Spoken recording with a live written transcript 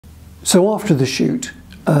So after the shoot,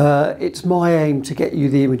 it's my aim to get you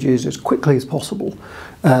the images as quickly as possible,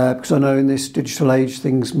 because I know in this digital age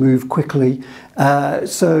things move quickly.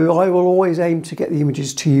 So I will always aim to get the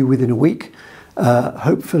images to you within a week,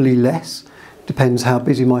 hopefully less, depends how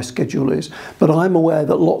busy my schedule is. But I'm aware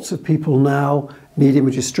that lots of people now need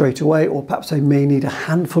images straight away, or perhaps they may need a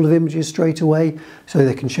handful of images straight away so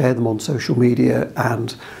they can share them on social media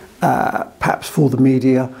and perhaps for the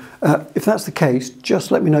media. If that's the case,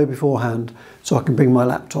 just let me know beforehand so I can bring my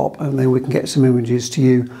laptop and then we can get some images to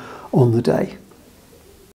you on the day.